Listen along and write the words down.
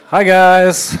Hi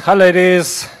guys, hi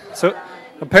ladies. So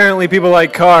apparently people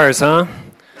like cars, huh?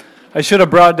 I should have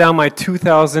brought down my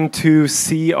 2002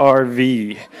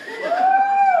 CR-V.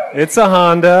 It's a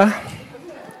Honda.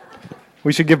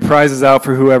 We should give prizes out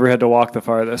for whoever had to walk the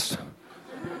farthest.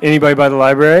 Anybody by the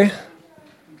library?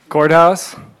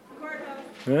 Courthouse?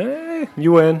 Hey,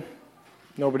 you win.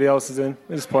 Nobody else is in.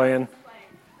 We're just playing.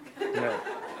 Yeah.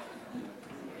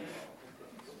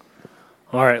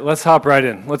 All right, let's hop right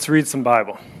in. Let's read some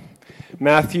Bible.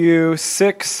 Matthew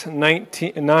 6,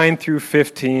 9 through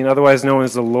 15, otherwise known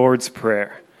as the Lord's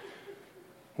Prayer.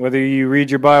 Whether you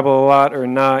read your Bible a lot or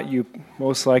not, you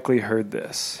most likely heard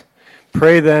this.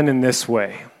 Pray then in this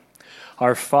way.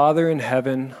 Our Father in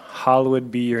heaven,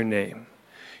 hallowed be your name.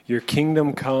 Your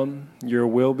kingdom come, your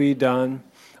will be done,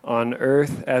 on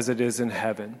earth as it is in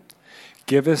heaven.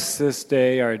 Give us this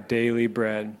day our daily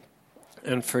bread,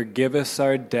 and forgive us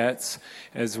our debts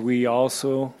as we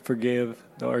also forgive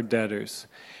our debtors.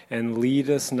 And lead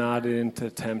us not into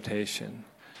temptation,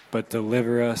 but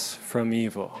deliver us from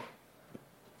evil.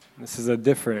 This is a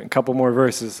couple more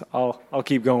verses. I'll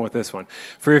keep going with this one.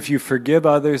 For if you forgive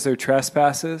others their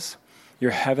trespasses,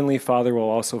 your heavenly Father will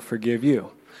also forgive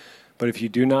you. But if you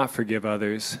do not forgive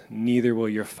others, neither will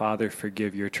your Father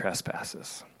forgive your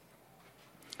trespasses.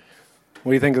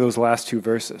 What do you think of those last two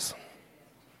verses?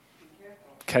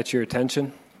 Catch your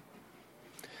attention?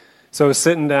 So I was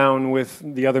sitting down with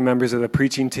the other members of the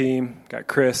preaching team, got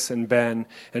Chris and Ben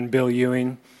and Bill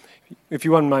Ewing. If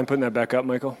you wouldn't mind putting that back up,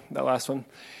 Michael, that last one.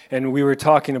 And we were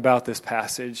talking about this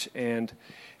passage, and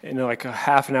in like a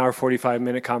half an hour,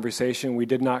 45-minute conversation, we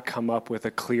did not come up with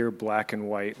a clear black and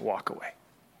white walkaway.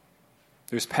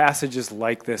 There's passages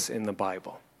like this in the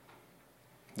Bible.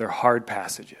 They're hard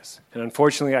passages. And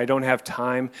unfortunately, I don't have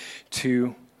time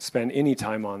to spend any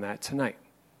time on that tonight.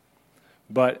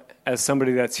 But as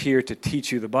somebody that's here to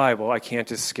teach you the Bible, I can't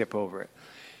just skip over it.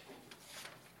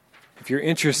 If you're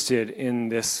interested in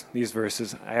these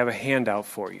verses, I have a handout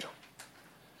for you.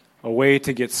 A way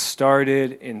to get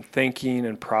started in thinking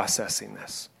and processing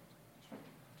this.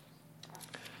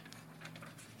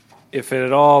 If it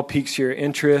at all piques your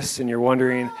interest and you're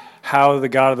wondering how the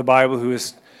God of the Bible, who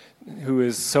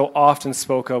is so often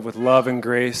spoke of with love and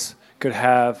grace, could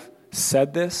have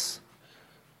said this,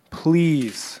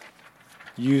 please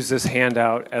use this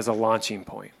handout as a launching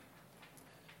point.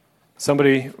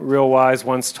 Somebody real wise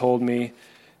once told me,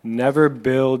 never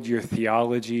build your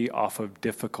theology off of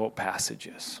difficult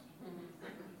passages.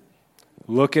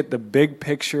 Look at the big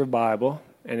picture Bible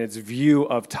and its view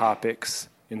of topics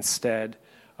instead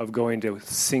of going to a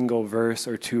single verse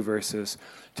or two verses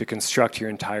to construct your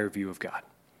entire view of God.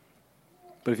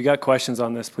 But if you got questions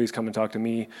on this, please come and talk to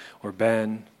me or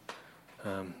Ben.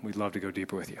 We'd love to go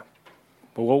deeper with you.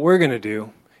 But what we're going to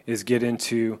do is get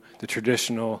into the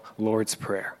traditional Lord's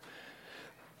Prayer.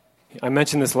 I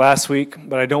mentioned this last week,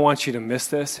 but I don't want you to miss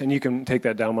this, and you can take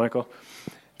that down, Michael.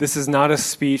 This is not a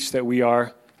speech that we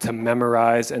are to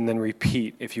memorize and then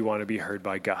repeat if you want to be heard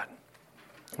by God.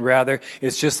 Rather,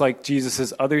 it's just like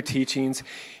Jesus' other teachings.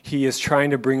 He is trying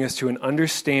to bring us to an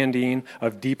understanding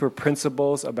of deeper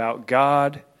principles about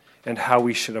God and how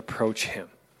we should approach Him.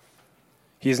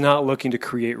 He's not looking to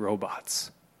create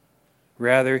robots.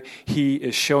 Rather, He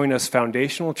is showing us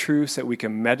foundational truths that we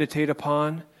can meditate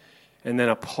upon and then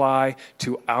apply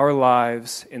to our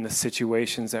lives in the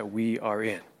situations that we are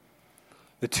in.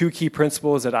 The two key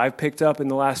principles that I've picked up in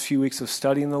the last few weeks of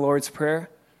studying the Lord's Prayer: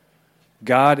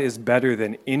 God is better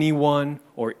than anyone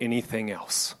or anything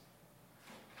else,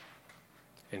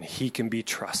 and He can be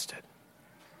trusted.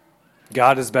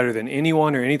 God is better than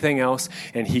anyone or anything else,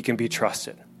 and He can be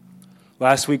trusted.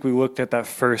 Last week we looked at that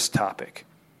first topic.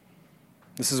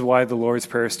 This is why the Lord's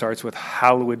Prayer starts with,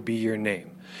 hallowed be your name.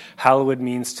 Hallowed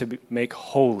means to make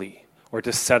holy or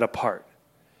to set apart.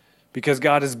 Because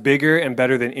God is bigger and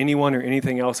better than anyone or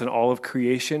anything else in all of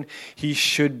creation, He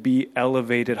should be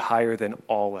elevated higher than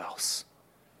all else.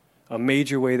 A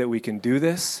major way that we can do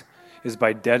this is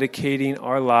by dedicating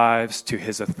our lives to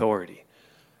His authority.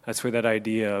 That's where that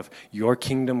idea of your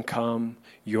kingdom come,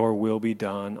 your will be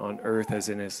done on earth as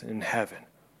it is in heaven.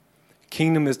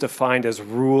 Kingdom is defined as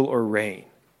rule or reign.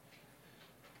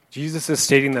 Jesus is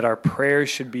stating that our prayers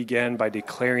should begin by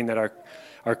declaring that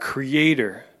our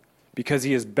Creator, because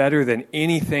He is better than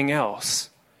anything else,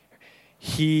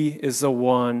 He is the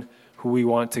one who we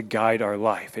want to guide our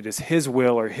life. It is His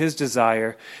will or His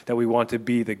desire that we want to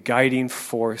be the guiding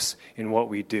force in what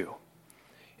we do.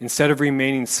 Instead of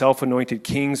remaining self-anointed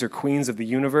kings or queens of the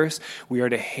universe, we are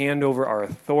to hand over our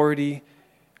authority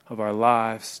of our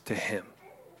lives to Him.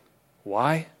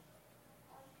 Why?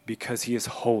 Because He is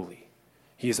holy.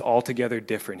 He is altogether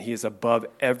different. He is above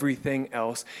everything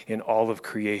else in all of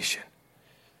creation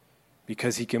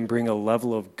because he can bring a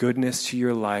level of goodness to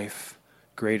your life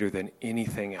greater than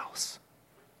anything else.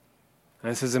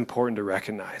 And this is important to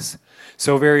recognize.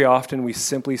 So very often we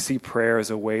simply see prayer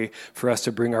as a way for us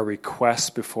to bring our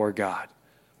requests before God,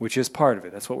 which is part of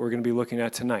it. That's what we're going to be looking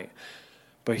at tonight.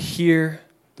 But here,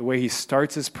 the way he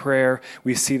starts his prayer,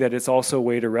 we see that it's also a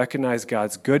way to recognize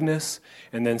God's goodness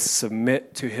and then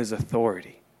submit to his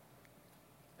authority.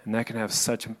 And that can have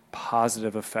such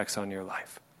positive effects on your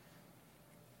life.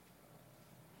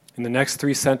 In the next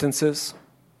 3 sentences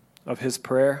of his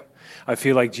prayer, I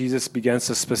feel like Jesus begins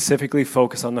to specifically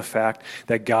focus on the fact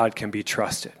that God can be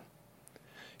trusted.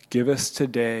 Give us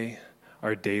today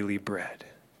our daily bread.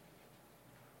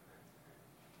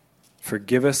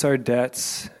 Forgive us our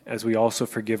debts as we also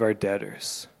forgive our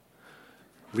debtors.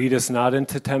 Lead us not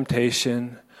into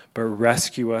temptation, but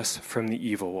rescue us from the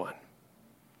evil one.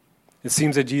 It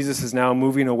seems that Jesus is now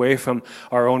moving away from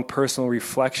our own personal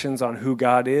reflections on who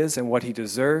God is and what he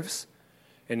deserves,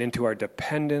 and into our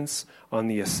dependence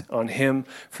on him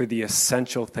for the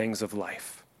essential things of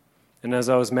life. And as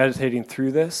I was meditating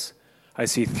through this, I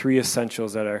see 3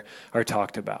 essentials that are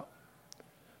talked about: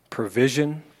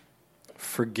 provision,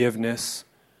 forgiveness,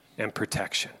 and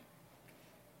protection.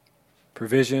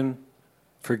 Provision,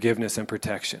 forgiveness, and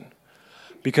protection.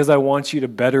 Because I want you to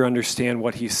better understand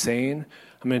what he's saying,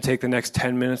 I'm going to take the next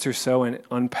 10 minutes or so and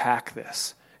unpack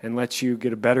this and let you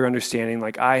get a better understanding,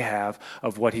 like I have,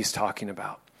 of what he's talking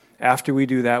about. After we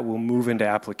do that, we'll move into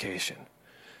application.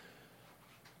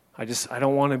 I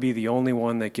don't want to be the only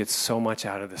one that gets so much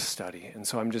out of this study. And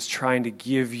so I'm just trying to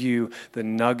give you the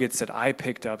nuggets that I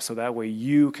picked up so that way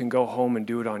you can go home and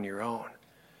do it on your own.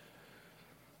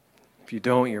 If you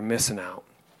don't, you're missing out.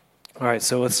 All right,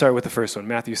 so let's start with the first one,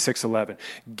 Matthew 6:11.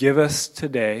 Give us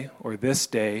today, or this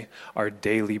day, our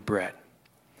daily bread.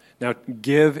 Now,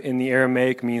 give in the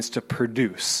Aramaic means to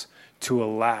produce, to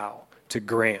allow, to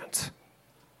grant.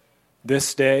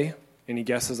 This day, any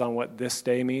guesses on what this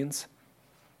day means?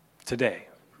 Today,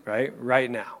 right?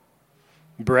 Right now.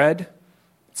 Bread,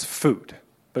 it's food,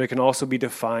 but it can also be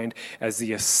defined as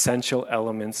the essential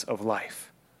elements of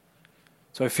life.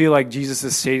 So I feel like Jesus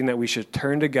is stating that we should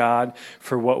turn to God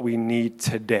for what we need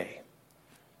today,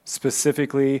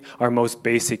 specifically our most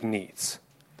basic needs,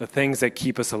 the things that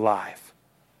keep us alive,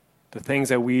 the things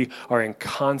that we are in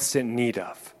constant need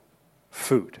of: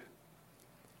 food,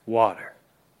 water,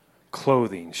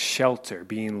 clothing, shelter,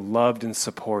 being loved and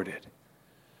supported.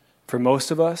 For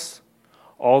most of us,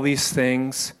 all these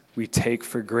things we take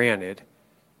for granted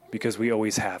because we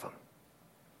always have them.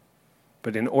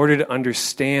 But in order to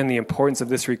understand the importance of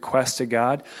this request to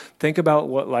God, think about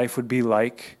what life would be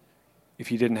like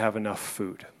if you didn't have enough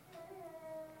food.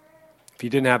 If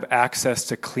you didn't have access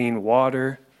to clean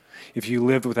water, if you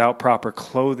lived without proper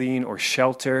clothing or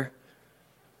shelter,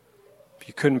 if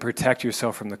you couldn't protect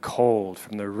yourself from the cold,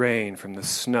 from the rain, from the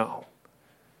snow,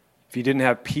 if you didn't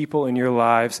have people in your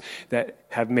lives that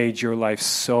have made your life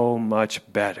so much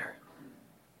better.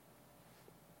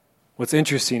 What's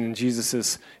interesting in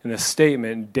Jesus' in this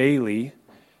statement, daily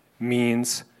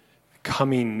means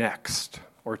coming next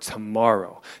or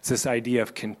tomorrow. It's this idea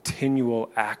of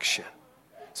continual action.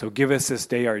 So give us this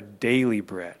day our daily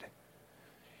bread.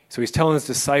 So he's telling his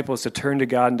disciples to turn to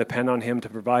God and depend on him to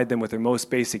provide them with their most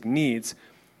basic needs,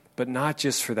 but not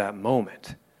just for that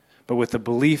moment, but with the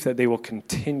belief that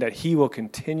that he will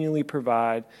continually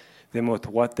provide them with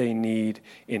what they need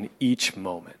in each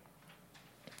moment.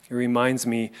 It reminds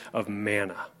me of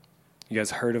manna. You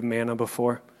guys heard of manna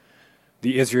before?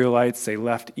 The Israelites, they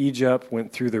left Egypt,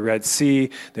 went through the Red Sea.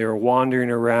 They were wandering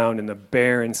around in the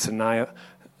barren Sinai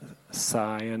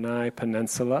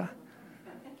Peninsula.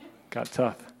 Got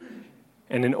tough.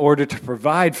 And in order to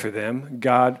provide for them,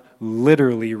 God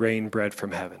literally rained bread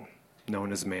from heaven,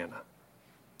 known as manna.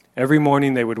 Every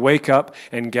morning they would wake up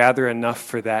and gather enough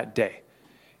for that day.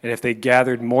 And if they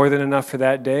gathered more than enough for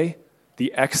that day,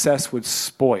 the excess would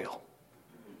spoil.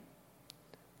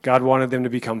 God wanted them to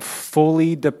become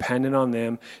fully dependent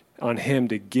on him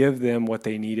to give them what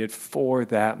they needed for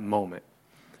that moment.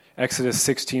 Exodus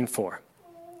 16:4.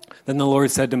 Then the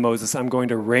Lord said to Moses, I'm going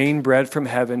to rain bread from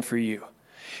heaven for you,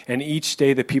 and each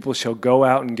day the people shall go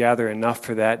out and gather enough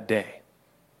for that day.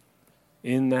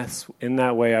 In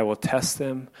that way I will test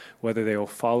them whether they will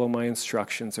follow my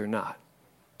instructions or not,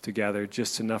 to gather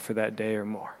just enough for that day or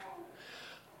more.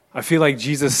 I feel like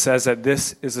Jesus says that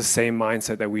this is the same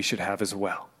mindset that we should have as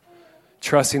well,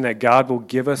 trusting that God will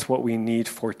give us what we need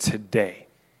for today,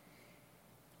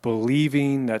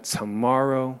 believing that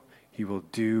tomorrow he will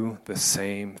do the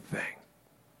same thing.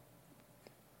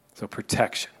 So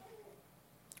protection.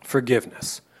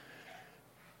 Forgiveness.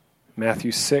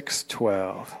 Matthew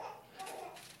 6:12.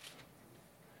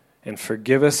 And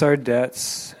forgive us our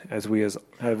debts as we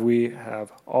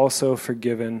have also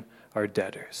forgiven our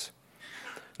debtors.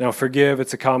 Now, forgive,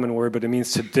 it's a common word, but it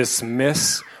means to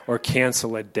dismiss or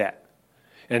cancel a debt.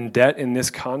 And debt in this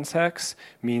context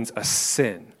means a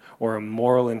sin or a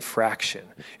moral infraction.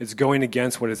 It's going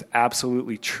against what is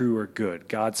absolutely true or good,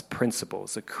 God's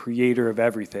principles, the creator of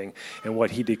everything, and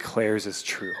what he declares is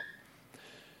true.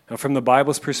 Now, from the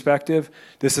Bible's perspective,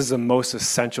 this is the most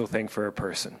essential thing for a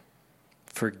person: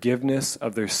 forgiveness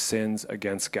of their sins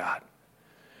against God.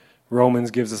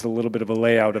 Romans gives us a little bit of a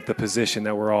layout of the position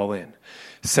that we're all in.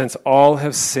 Since all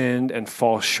have sinned and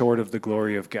fall short of the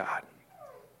glory of God.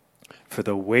 For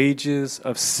the wages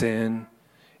of sin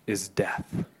is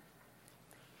death.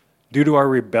 Due to our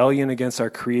rebellion against our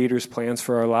Creator's plans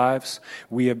for our lives,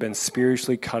 we have been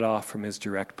spiritually cut off from his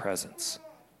direct presence.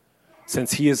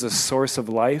 Since he is the source of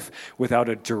life, without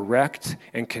a direct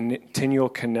and continual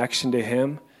connection to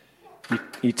him,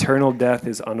 eternal death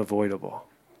is unavoidable.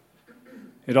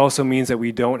 It also means that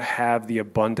we don't have the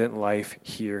abundant life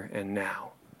here and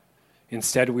now.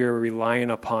 Instead, we are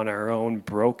relying upon our own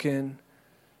broken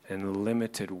and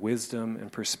limited wisdom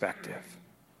and perspective.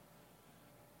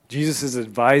 Jesus is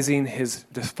advising his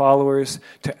followers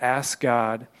to ask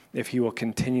God if he will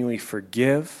continually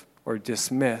forgive or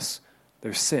dismiss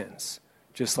their sins,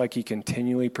 just like he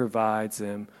continually provides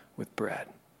them with bread.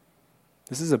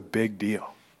 This is a big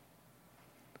deal.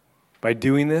 By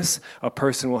doing this, a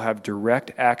person will have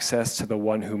direct access to the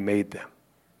one who made them.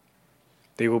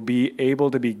 They will be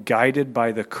able to be guided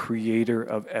by the creator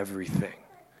of everything.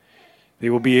 They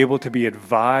will be able to be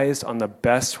advised on the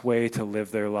best way to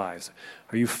live their lives.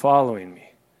 Are you following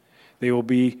me? They will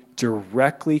be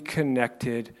directly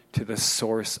connected to the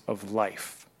source of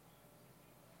life.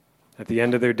 At the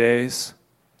end of their days,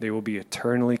 they will be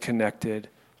eternally connected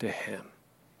to him.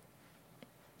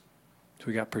 So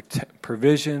we got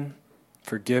provision,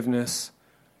 forgiveness,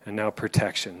 and now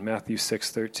protection. Matthew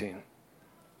 6:13.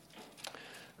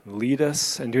 Lead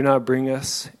us and do not bring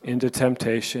us into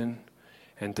temptation,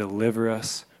 and deliver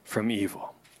us from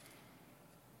evil.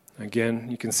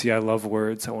 Again, you can see I love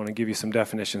words. I want to give you some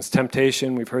definitions.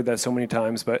 Temptation, we've heard that so many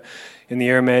times, but in the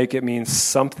Aramaic it means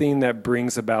something that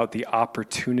brings about the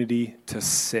opportunity to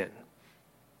sin.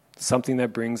 Something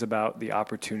that brings about the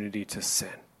opportunity to sin.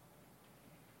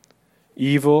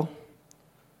 Evil,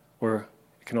 or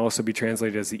it can also be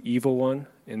translated as the evil one.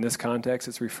 In this context,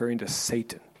 it's referring to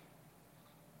Satan,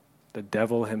 the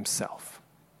devil himself.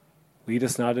 Lead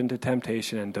us not into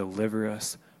temptation and deliver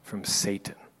us from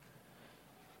Satan.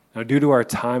 Now, due to our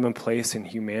time and place in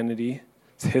humanity's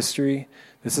history,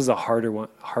 this is a harder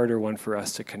one for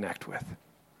us to connect with.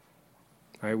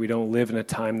 All right? We don't live in a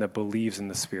time that believes in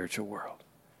the spiritual world.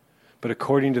 But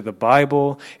according to the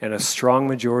Bible and a strong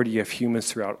majority of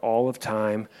humans throughout all of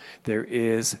time, there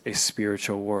is a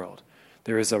spiritual world.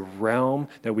 There is a realm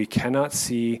that we cannot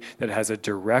see that has a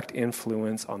direct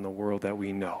influence on the world that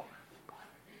we know.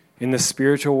 In the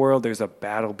spiritual world, there's a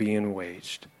battle being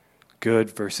waged,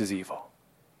 good versus evil.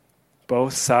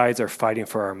 Both sides are fighting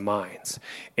for our minds.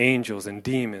 Angels and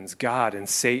demons, God and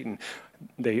Satan,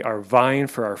 they are vying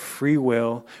for our free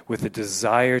will with a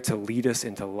desire to lead us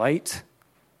into light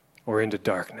or into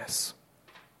darkness.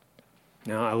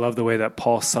 Now, I love the way that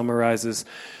Paul summarizes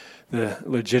the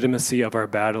legitimacy of our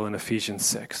battle in Ephesians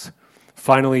 6.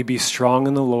 Finally, be strong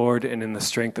in the Lord and in the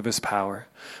strength of his power.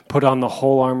 Put on the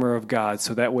whole armor of God,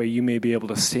 so that way you may be able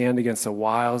to stand against the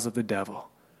wiles of the devil.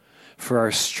 For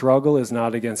our struggle is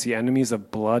not against the enemies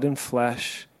of blood and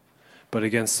flesh, but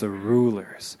against the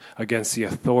rulers, against the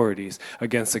authorities,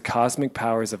 against the cosmic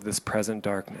powers of this present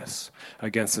darkness,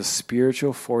 against the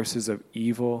spiritual forces of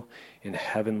evil in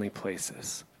heavenly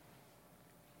places.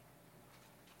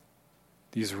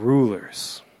 These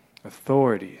rulers,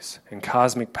 authorities, and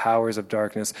cosmic powers of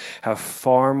darkness have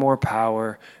far more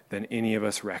power than any of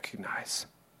us recognize.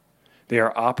 They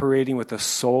are operating with the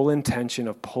sole intention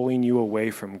of pulling you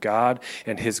away from God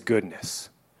and his goodness.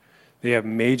 They have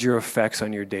major effects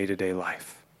on your day-to-day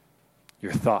life,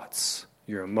 your thoughts,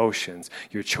 your emotions,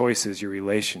 your choices, your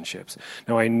relationships.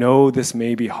 Now, I know this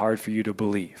may be hard for you to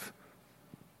believe,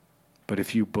 but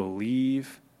if you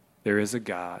believe there is a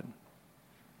God,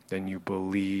 then you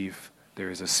believe there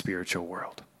is a spiritual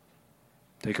world.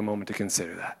 Take a moment to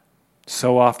consider that.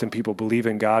 So often people believe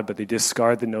in God, but they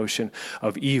discard the notion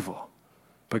of evil.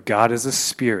 But God is a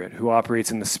spirit who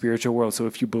operates in the spiritual world. So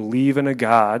if you believe in a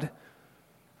God,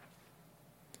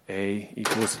 A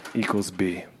equals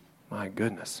B. My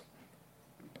goodness.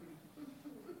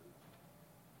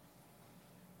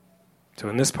 So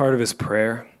in this part of his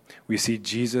prayer, we see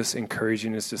Jesus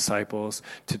encouraging his disciples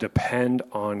to depend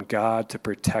on God to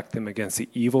protect them against the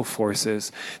evil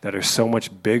forces that are so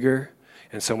much bigger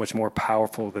and so much more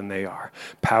powerful than they are.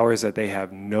 Powers that they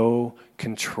have no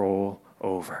control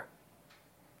over.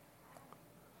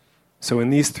 So in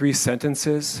these 3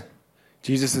 sentences,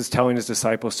 Jesus is telling his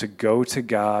disciples to go to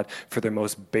God for their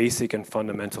most basic and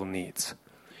fundamental needs.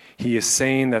 He is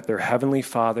saying that their heavenly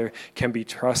Father can be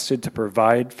trusted to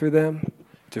provide for them,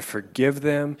 to forgive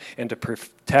them, and to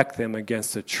protect them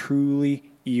against the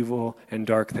truly evil and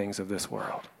dark things of this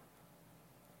world.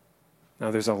 Now,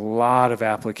 there's a lot of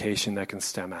application that can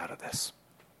stem out of this.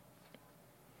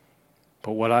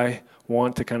 But what I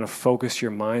want to kind of focus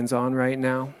your minds on right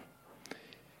now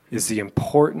is the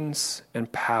importance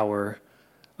and power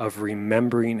of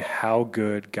remembering how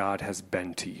good God has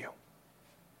been to you.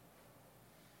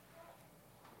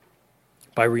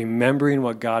 By remembering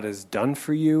what God has done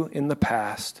for you in the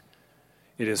past,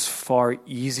 it is far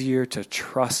easier to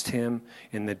trust him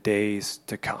in the days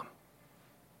to come.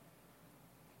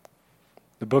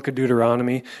 The book of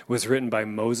Deuteronomy was written by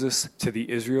Moses to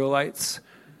the Israelites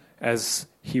as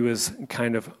he was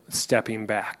kind of stepping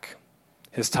back.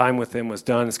 His time with them was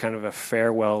done as kind of a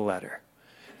farewell letter.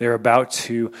 They're about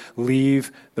to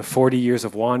leave the 40 years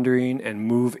of wandering and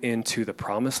move into the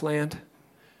promised land.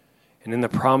 And in the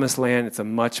promised land, it's a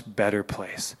much better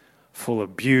place, full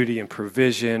of beauty and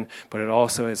provision, but it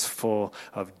also is full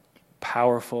of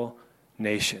powerful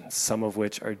nations, some of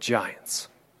which are giants.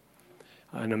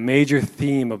 And a major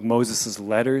theme of Moses'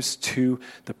 letters to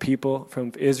the people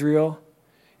from Israel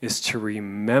is to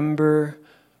remember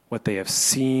what they have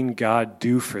seen God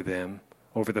do for them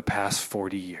over the past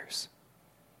 40 years.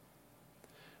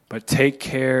 But take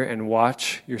care and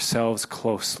watch yourselves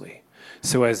closely,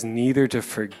 so as neither to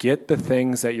forget the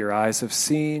things that your eyes have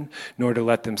seen, nor to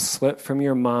let them slip from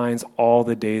your minds all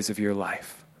the days of your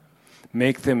life.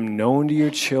 Make them known to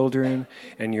your children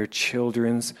and your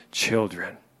children's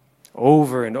children.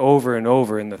 Over and over and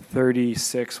over in the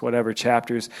 36 whatever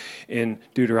chapters in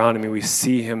Deuteronomy, we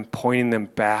see him pointing them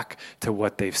back to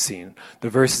what they've seen. The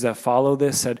verses that follow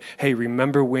this said, hey,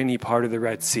 remember when he parted the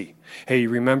Red Sea. Hey,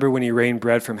 remember when he rained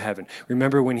bread from heaven.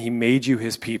 Remember when he made you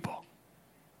his people.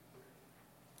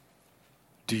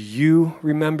 Do you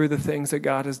remember the things that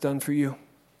God has done for you?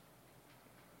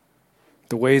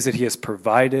 The ways that he has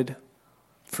provided,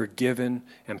 forgiven,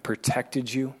 and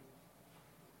protected you?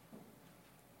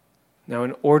 Now,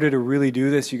 in order to really do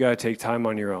this, you got to take time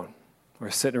on your own, or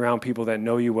sitting around people that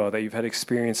know you well, that you've had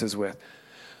experiences with.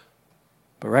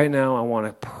 But right now, I want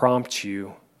to prompt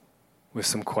you with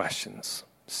some questions,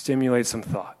 stimulate some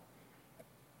thought.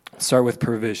 Start with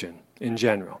provision in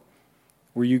general.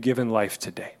 Were you given life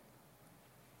today?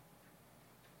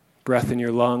 Breath in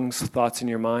your lungs, thoughts in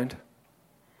your mind?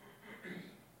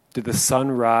 Did the sun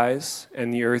rise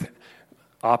and the earth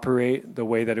operate the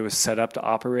way that it was set up to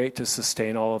operate to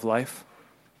sustain all of life?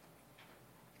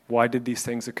 Why did these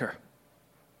things occur?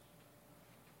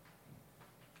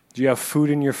 Do you have food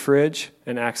in your fridge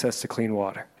and access to clean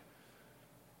water?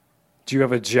 Do you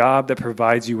have a job that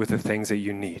provides you with the things that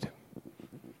you need?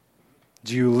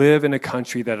 Do you live in a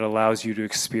country that allows you to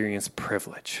experience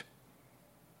privilege?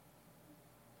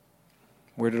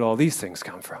 Where did all these things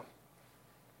come from?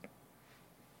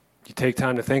 You take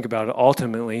time to think about it,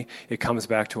 ultimately, it comes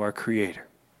back to our Creator.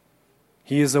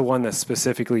 He is the one that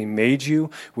specifically made you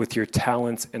with your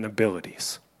talents and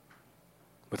abilities,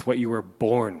 with what you were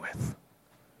born with.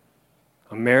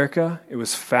 America, it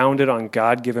was founded on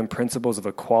God-given principles of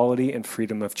equality and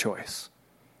freedom of choice.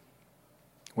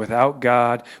 Without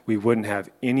God, we wouldn't have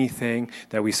anything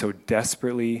that we so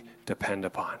desperately depend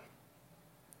upon.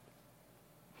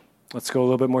 Let's go a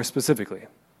little bit more specifically.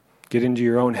 Get into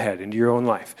your own head, into your own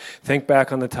life. Think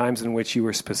back on the times in which you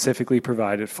were specifically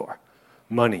provided for.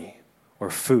 Money, or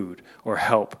food, or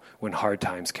help when hard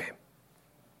times came.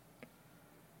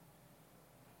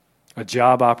 A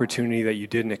job opportunity that you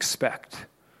didn't expect,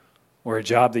 or a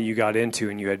job that you got into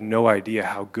and you had no idea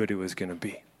how good it was going to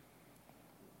be.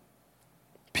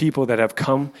 People that have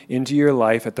come into your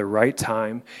life at the right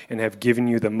time and have given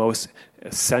you the most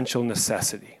essential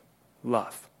necessity,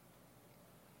 love.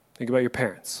 Think about your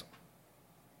parents.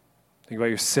 Think about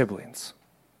your siblings.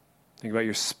 Think about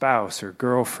your spouse or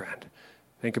girlfriend.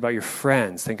 Think about your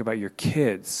friends. Think about your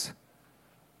kids.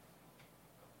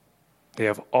 They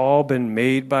have all been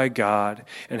made by God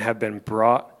and have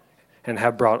brought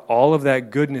all of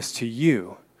that goodness to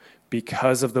you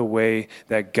because of the way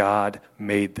that God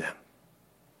made them.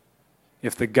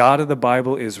 If the God of the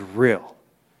Bible is real,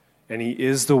 and he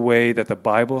is the way that the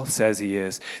Bible says he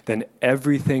is, then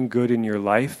everything good in your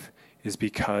life is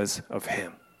because of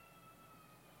him.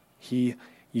 He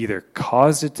either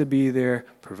caused it to be there,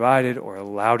 provided, or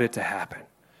allowed it to happen.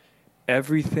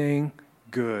 Everything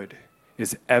good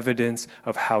is evidence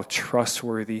of how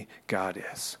trustworthy God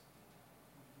is.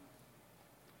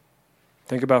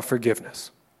 Think about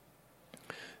forgiveness.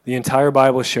 The entire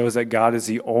Bible shows that God is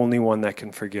the only one that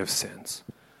can forgive sins.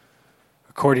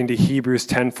 According to Hebrews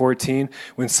 10:14,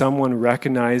 when someone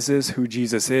recognizes who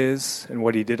Jesus is and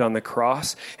what he did on the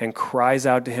cross and cries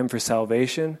out to him for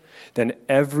salvation, then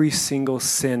every single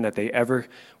sin that they ever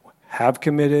have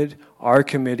committed, are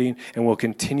committing, and will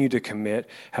continue to commit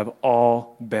have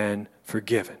all been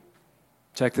forgiven.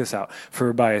 Check this out.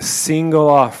 For by a single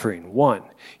offering, one,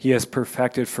 he has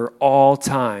perfected for all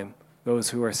time those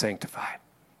who are sanctified.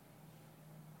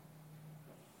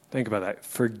 Think about that.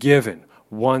 Forgiven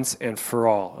once and for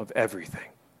all of everything.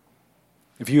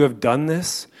 If you have done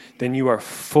this, then you are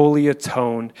fully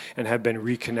atoned and have been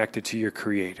reconnected to your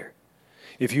Creator.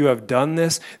 If you have done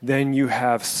this, then you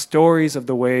have stories of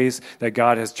the ways that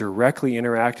God has directly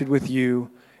interacted with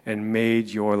you and made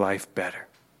your life better.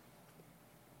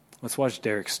 Let's watch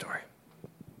Derek's story.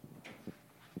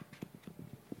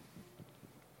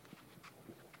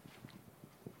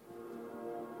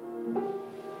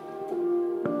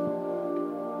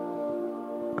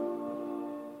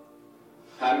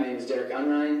 Hi, my name is Derek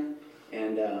Unrein,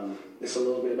 and this is a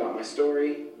little bit about my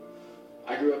story.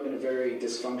 I grew up in a very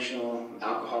dysfunctional,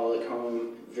 alcoholic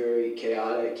home, very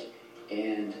chaotic,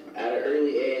 and at an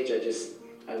early age,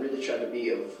 I really tried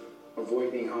to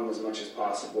avoid being home as much as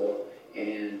possible.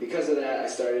 And because of that, I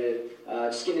started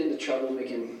just getting into trouble,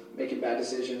 making bad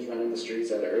decisions, running the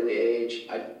streets at an early age.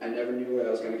 I never knew what I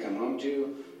was going to come home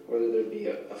to, whether there'd be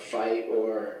a fight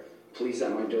or police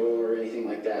at my door or anything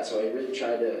like that. So I really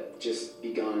tried to just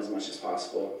be gone as much as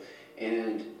possible.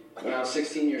 And when I was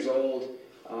 16 years old,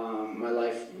 my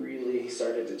life really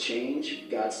started to change.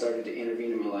 God started to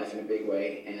intervene in my life in a big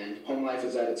way. And home life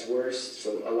was at its worst,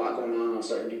 so a lot going on. I was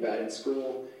starting to do bad in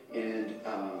school. And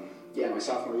my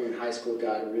sophomore year in high school,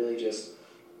 God really just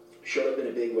showed up in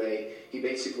a big way. He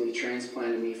basically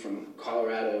transplanted me from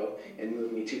Colorado and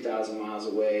moved me 2,000 miles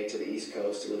away to the East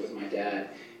Coast to live with my dad.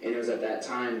 And it was at that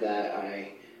time that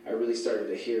I really started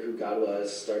to hear who God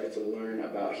was, started to learn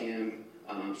about Him,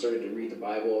 started to read the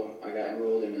Bible. I got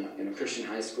enrolled in a Christian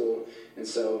high school. And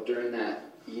so during that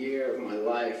year of my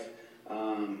life,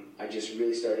 I just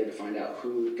really started to find out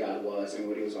who God was and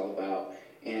what He was all about.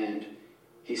 And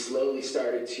He slowly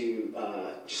started to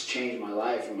just change my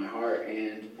life and my heart.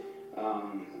 And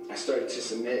I started to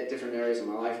submit different areas of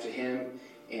my life to Him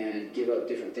and give up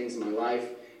different things in my life.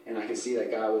 And I could see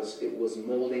that God was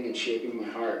molding and shaping my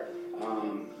heart.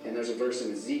 And there's a verse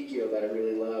in Ezekiel that I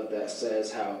really love that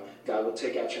says how God will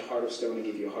take out your heart of stone and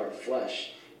give you a heart of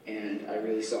flesh. And I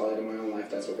really saw that in my own life.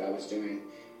 That's what God was doing.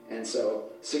 And so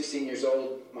 16 years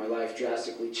old, my life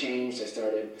drastically changed. I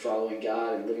started following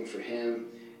God and living for Him.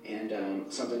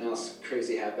 And something else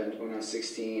crazy happened when I was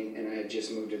 16 and I had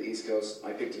just moved to the East Coast.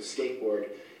 I picked up a skateboard,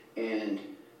 and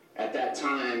at that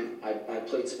time I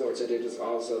played sports. I did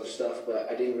all this other stuff, but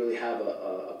I didn't really have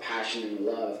a passion and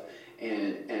love.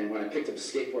 And when I picked up a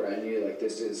skateboard, I knew like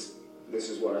this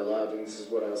is what I loved and this is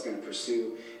what I was going to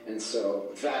pursue. And so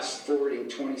fast forwarding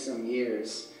 20 some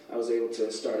years, I was able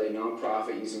to start a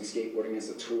nonprofit using skateboarding as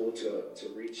a tool to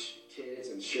reach kids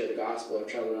and share the gospel. I've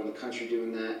traveled around the country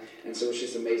doing that. And so it's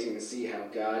just amazing to see how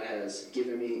God has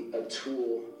given me a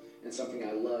tool and something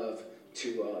I love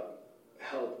to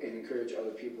help and encourage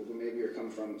other people who maybe are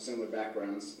coming from similar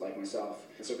backgrounds like myself.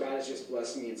 And so God has just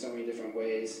blessed me in so many different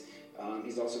ways.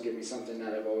 He's also given me something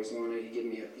that I've always wanted.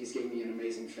 He's given me an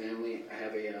amazing family. I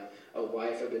have a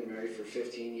wife. I've been married for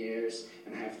 15 years,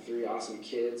 and I have 3 awesome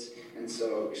kids. And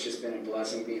so it's just been a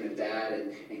blessing being a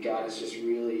dad, and God has just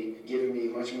really given me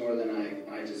much more than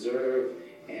I deserve.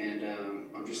 And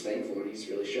I'm just thankful, and He's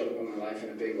really showed up in my life in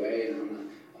a big way, and I'm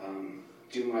going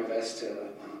to do my best to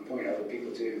point other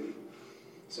people to Him.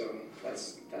 So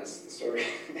that's the story.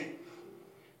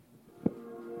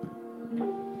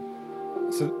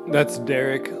 So that's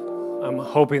Derek. I'm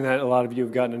hoping that a lot of you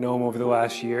have gotten to know him over the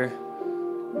last year.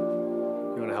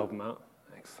 You want to help him out?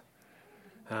 Thanks.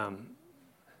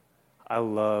 I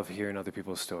love hearing other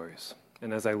people's stories.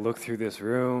 And as I look through this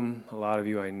room, a lot of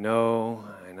you I know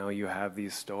you have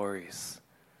these stories.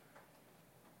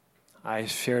 I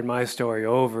shared my story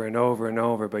over and over and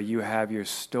over, but you have your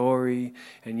story,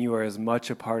 and you are as much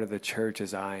a part of the church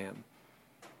as I am.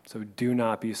 So do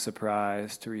not be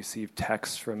surprised to receive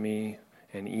texts from me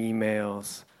and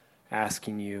emails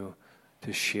asking you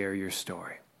to share your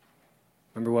story.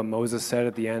 Remember what Moses said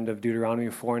at the end of Deuteronomy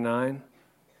 4:9?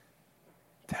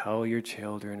 Tell your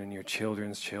children and your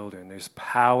children's children. There's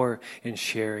power in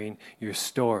sharing your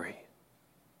story.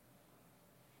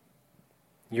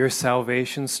 Your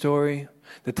salvation story,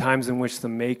 the times in which the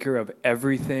maker of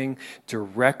everything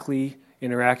directly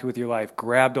interacted with your life,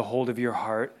 grabbed a hold of your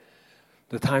heart,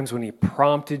 the times when he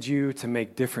prompted you to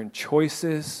make different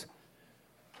choices,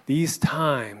 these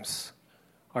times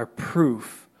are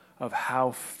proof of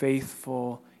how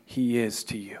faithful he is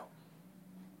to you.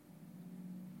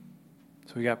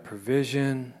 So we got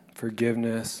provision,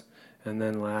 forgiveness, and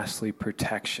then lastly,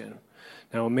 protection.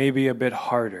 Now, it may be a bit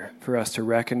harder for us to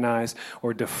recognize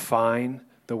or define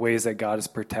the ways that God has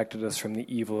protected us from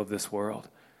the evil of this world,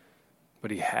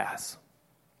 but he has.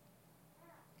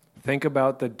 Think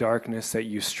about the darkness that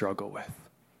you struggle with.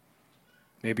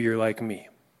 Maybe you're like me,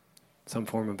 some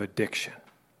form of addiction.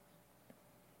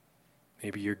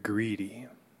 Maybe you're greedy.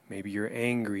 Maybe you're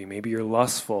angry. Maybe you're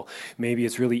lustful. Maybe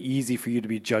it's really easy for you to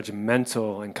be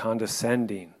judgmental and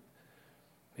condescending.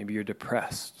 Maybe you're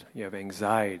depressed. You have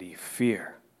anxiety,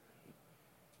 fear.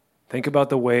 Think about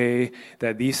the way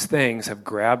that these things have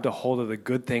grabbed a hold of the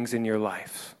good things in your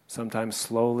life, sometimes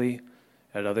slowly,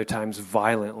 at other times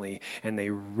violently, and they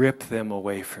rip them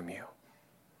away from you.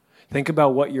 Think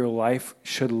about what your life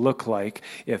should look like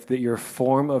if your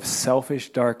form of selfish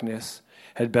darkness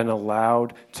had been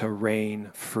allowed to reign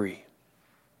free.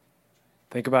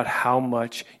 Think about how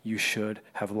much you should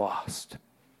have lost.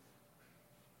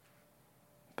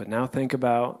 But now think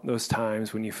about those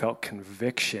times when you felt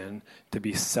conviction to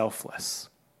be selfless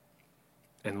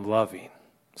and loving,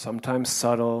 sometimes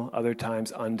subtle, other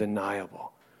times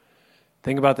undeniable.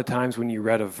 Think about the times when you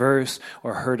read a verse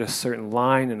or heard a certain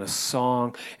line in a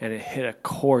song and it hit a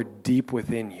chord deep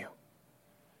within you.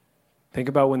 Think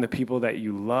about when the people that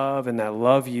you love and that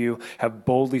love you have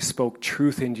boldly spoke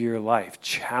truth into your life,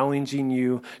 challenging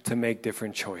you to make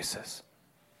different choices.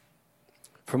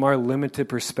 From our limited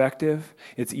perspective,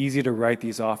 it's easy to write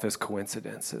these off as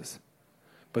coincidences.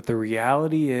 But the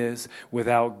reality is,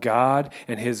 without God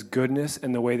and his goodness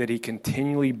and the way that he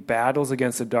continually battles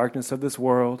against the darkness of this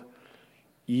world,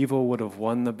 evil would have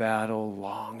won the battle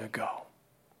long ago.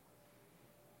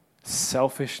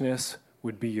 Selfishness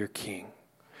would be your king.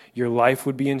 Your life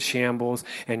would be in shambles,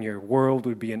 and your world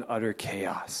would be in utter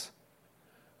chaos.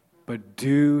 But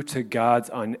due to God's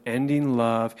unending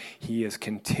love, he is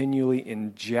continually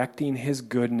injecting his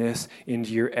goodness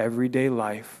into your everyday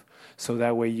life, so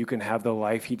that way you can have the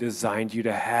life he designed you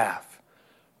to have,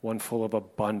 one full of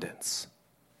abundance.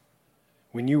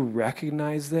 When you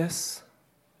recognize this,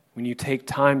 when you take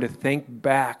time to think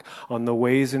back on the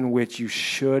ways in which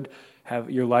your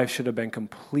life should have been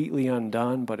completely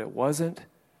undone, but it wasn't,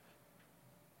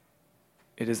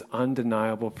 it is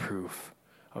undeniable proof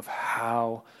of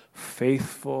how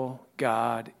faithful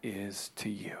God is to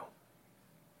you.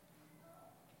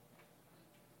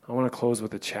 I want to close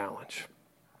with a challenge.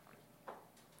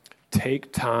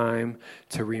 Take time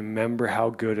to remember how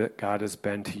good God has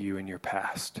been to you in your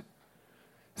past.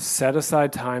 Set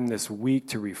aside time this week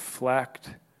to reflect.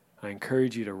 I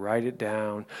encourage you to write it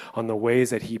down on the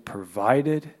ways that he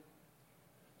provided,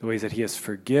 the ways that he has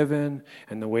forgiven,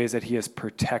 and the ways that he has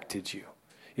protected you.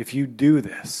 If you do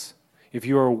this, if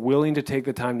you are willing to take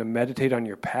the time to meditate on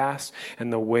your past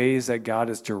and the ways that God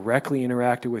has directly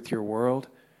interacted with your world,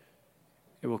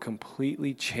 it will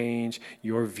completely change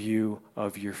your view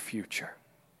of your future.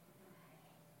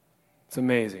 It's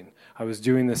amazing. I was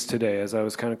doing this today as I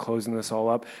was kind of closing this all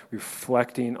up,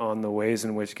 reflecting on the ways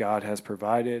in which God has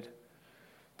provided,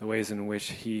 the ways in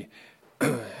which he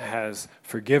has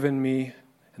forgiven me,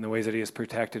 and the ways that he has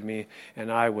protected me, and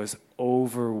I was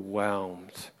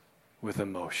overwhelmed with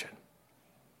emotion.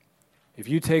 If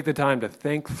you take the time to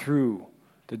think through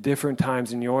the different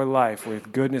times in your life where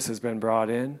goodness has been brought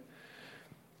in,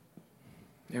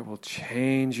 it will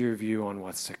change your view on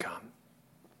what's to come.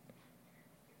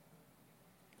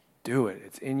 Do it.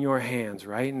 It's in your hands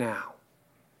right now.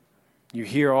 You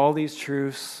hear all these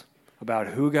truths about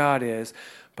who God is,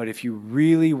 but if you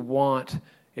really want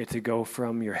it to go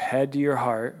from your head to your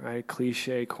heart, right?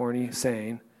 Cliche, corny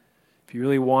saying. If you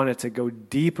really want it to go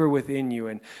deeper within you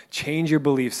and change your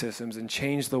belief systems and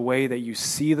change the way that you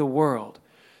see the world,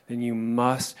 then you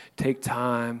must take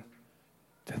time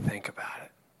to think about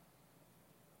it.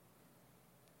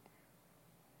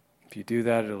 If you do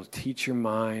that, it'll teach your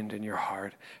mind and your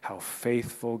heart how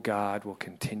faithful God will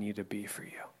continue to be for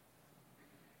you.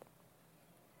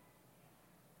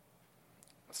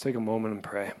 Let's take a moment and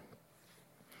pray.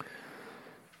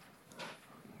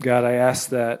 God, I ask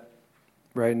that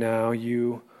right now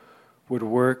you would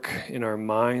work in our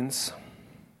minds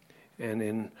and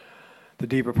in the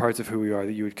deeper parts of who we are,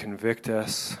 that you would convict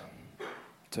us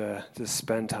to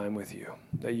spend time with you,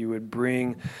 that you would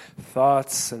bring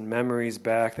thoughts and memories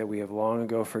back that we have long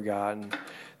ago forgotten,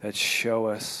 that show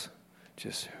us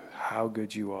just how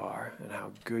good you are and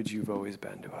how good you've always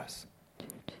been to us.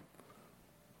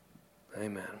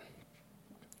 Amen.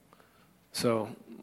 So